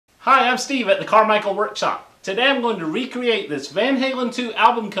Hi, I'm Steve at the Carmichael Workshop. Today I'm going to recreate this Van Halen 2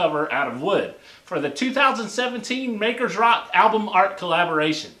 album cover out of wood for the 2017 Makers Rock album art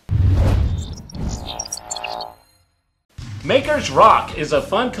collaboration. Makers Rock is a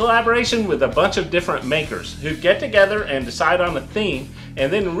fun collaboration with a bunch of different makers who get together and decide on a theme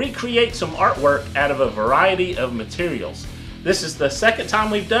and then recreate some artwork out of a variety of materials. This is the second time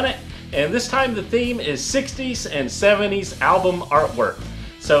we've done it, and this time the theme is 60s and 70s album artwork.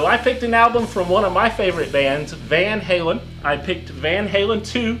 So I picked an album from one of my favorite bands, Van Halen. I picked Van Halen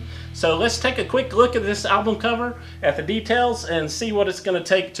 2. So let's take a quick look at this album cover, at the details, and see what it's going to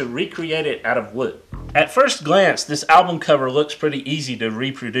take to recreate it out of wood. At first glance, this album cover looks pretty easy to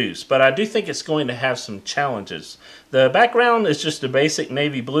reproduce, but I do think it's going to have some challenges. The background is just a basic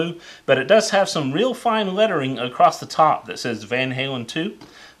navy blue, but it does have some real fine lettering across the top that says Van Halen 2.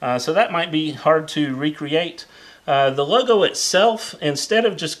 So that might be hard to recreate. The logo itself, instead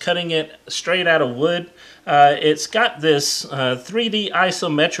of just cutting it straight out of wood, it's got this 3D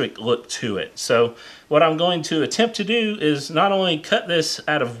isometric look to it. So what I'm going to attempt to do is not only cut this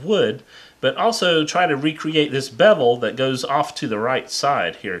out of wood, but also try to recreate this bevel that goes off to the right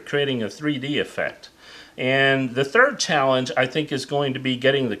side here, creating a 3D effect. And the third challenge, I think, is going to be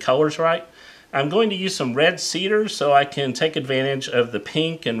getting the colors right. I'm going to use some red cedar so I can take advantage of the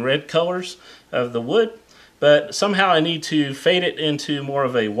pink and red colors of the wood, but somehow I need to fade it into more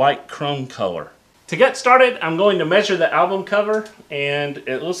of a white chrome color. To get started, I'm going to measure the album cover, and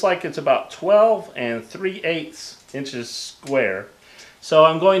it looks like it's about 12 3/8 inches square. So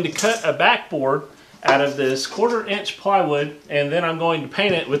I'm going to cut a backboard out of this 1/4 inch plywood, and then I'm going to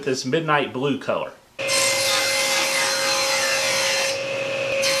paint it with this midnight blue color.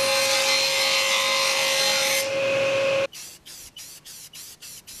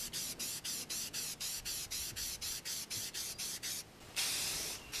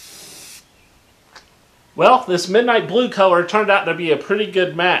 Well, this midnight blue color turned out to be a pretty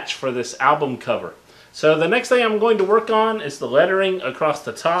good match for this album cover. So the next thing I'm going to work on is the lettering across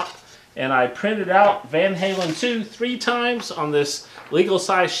the top, and I printed out Van Halen 2 3 times on this legal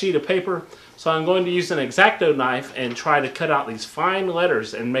size sheet of paper. So I'm going to use an X-Acto knife and try to cut out these fine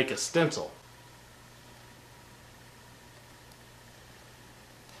letters and make a stencil.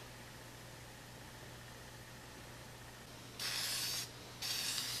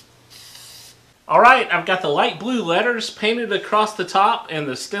 Alright, I've got the light blue letters painted across the top, and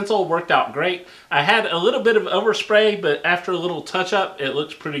the stencil worked out great. I had a little bit of overspray, but after a little touch up, it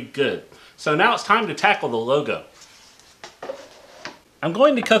looks pretty good. So now it's time to tackle the logo. I'm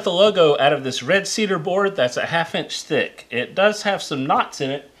going to cut the logo out of this red cedar board that's a 1/2 inch thick. It does have some knots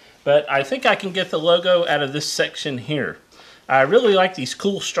in it, but I think I can get the logo out of this section here. I really like these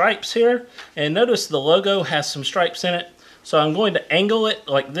cool stripes here, and notice the logo has some stripes in it. So I'm going to angle it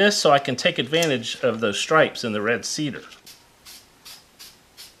like this so I can take advantage of those stripes in the red cedar.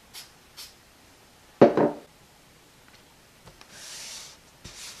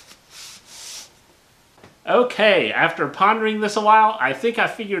 Okay, after pondering this a while, I think I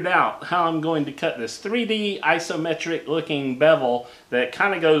figured out how I'm going to cut this 3D isometric looking bevel that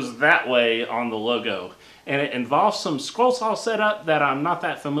kind of goes that way on the logo. And it involves some scroll saw setup that I'm not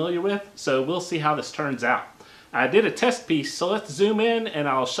that familiar with, so we'll see how this turns out. I did a test piece, so let's zoom in and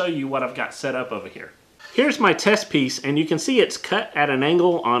I'll show you what I've got set up over here. Here's my test piece, and you can see it's cut at an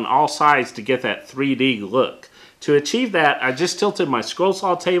angle on all sides to get that 3D look. To achieve that, I just tilted my scroll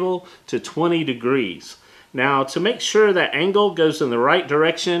saw table to 20 degrees. Now, to make sure that angle goes in the right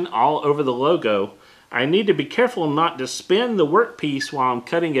direction all over the logo, I need to be careful not to spin the workpiece while I'm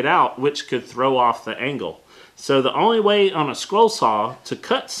cutting it out, which could throw off the angle. So the only way on a scroll saw to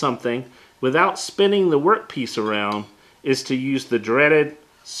cut something without spinning the workpiece around is to use the dreaded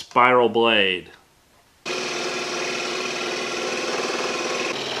spiral blade.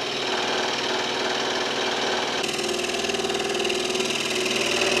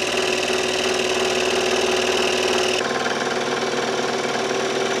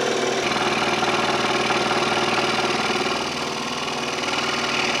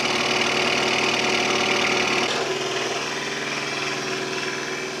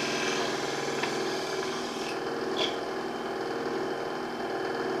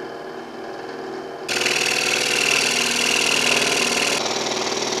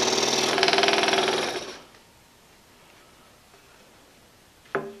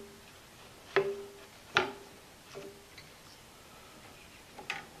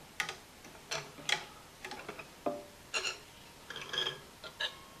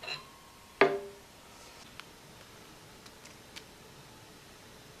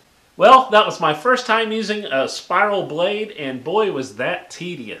 Well, that was my first time using a spiral blade, and boy was that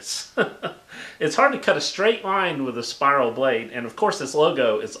tedious. It's hard to cut a straight line with a spiral blade, and of course this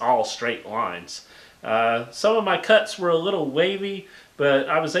logo is all straight lines. Some of my cuts were a little wavy, but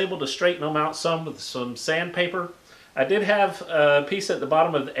I was able to straighten them out some with some sandpaper. I did have a piece at the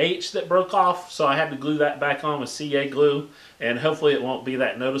bottom of the H that broke off, so I had to glue that back on with CA glue, and hopefully it won't be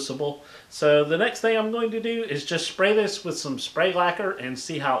that noticeable. So the next thing I'm going to do is just spray this with some spray lacquer and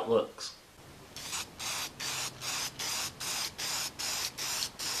see how it looks.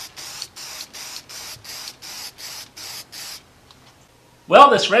 Well,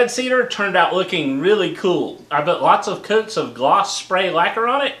 this red cedar turned out looking really cool. I put lots of coats of gloss spray lacquer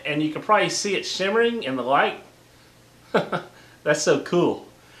on it, and you can probably see it shimmering in the light. That's so cool.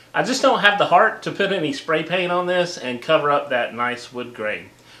 I just don't have the heart to put any spray paint on this and cover up that nice wood grain.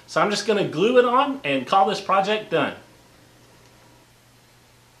 So I'm just going to glue it on and call this project done.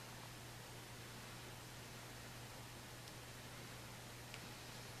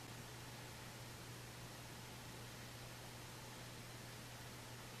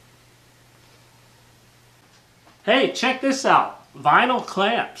 Hey, check this out. Vinyl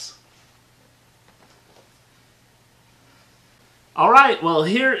clamps. Alright, well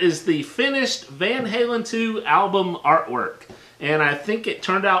here is the finished Van Halen 2 album artwork. And I think it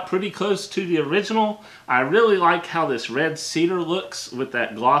turned out pretty close to the original. I really like how this red cedar looks with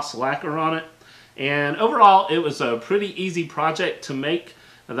that gloss lacquer on it. And overall, it was a pretty easy project to make.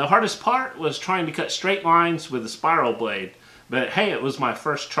 The hardest part was trying to cut straight lines with a spiral blade. But hey, it was my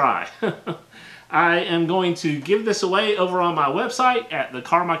first try. I am going to give this away over on my website at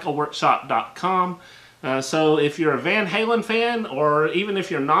thecarmichaelworkshop.com. So if you're a Van Halen fan, or even if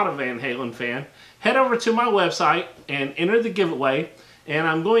you're not a Van Halen fan, head over to my website and enter the giveaway. And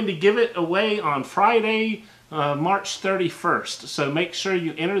I'm going to give it away on Friday, March 31st. So make sure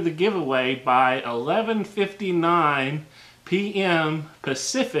you enter the giveaway by 11:59 p.m.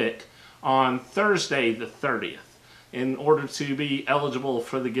 Pacific on Thursday the 30th in order to be eligible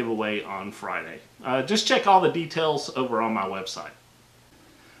for the giveaway on Friday. Just check all the details over on my website.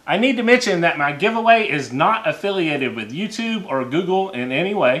 I need to mention that my giveaway is not affiliated with YouTube or Google in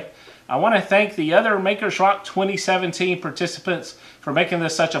any way. I want to thank the other Makers Rock 2017 participants for making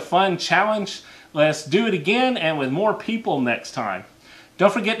this such a fun challenge. Let's do it again and with more people next time.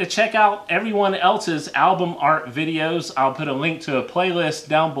 Don't forget to check out everyone else's album art videos. I'll put a link to a playlist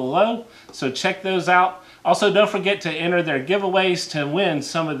down below, so check those out. Also, don't forget to enter their giveaways to win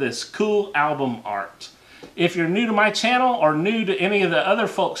some of this cool album art. If you're new to my channel or new to any of the other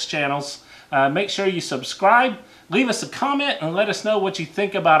folks' channels, make sure you subscribe, leave us a comment, and let us know what you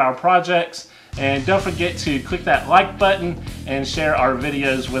think about our projects. And don't forget to click that like button and share our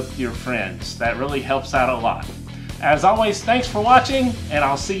videos with your friends. That really helps out a lot. As always, thanks for watching, and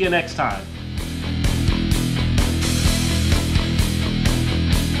I'll see you next time.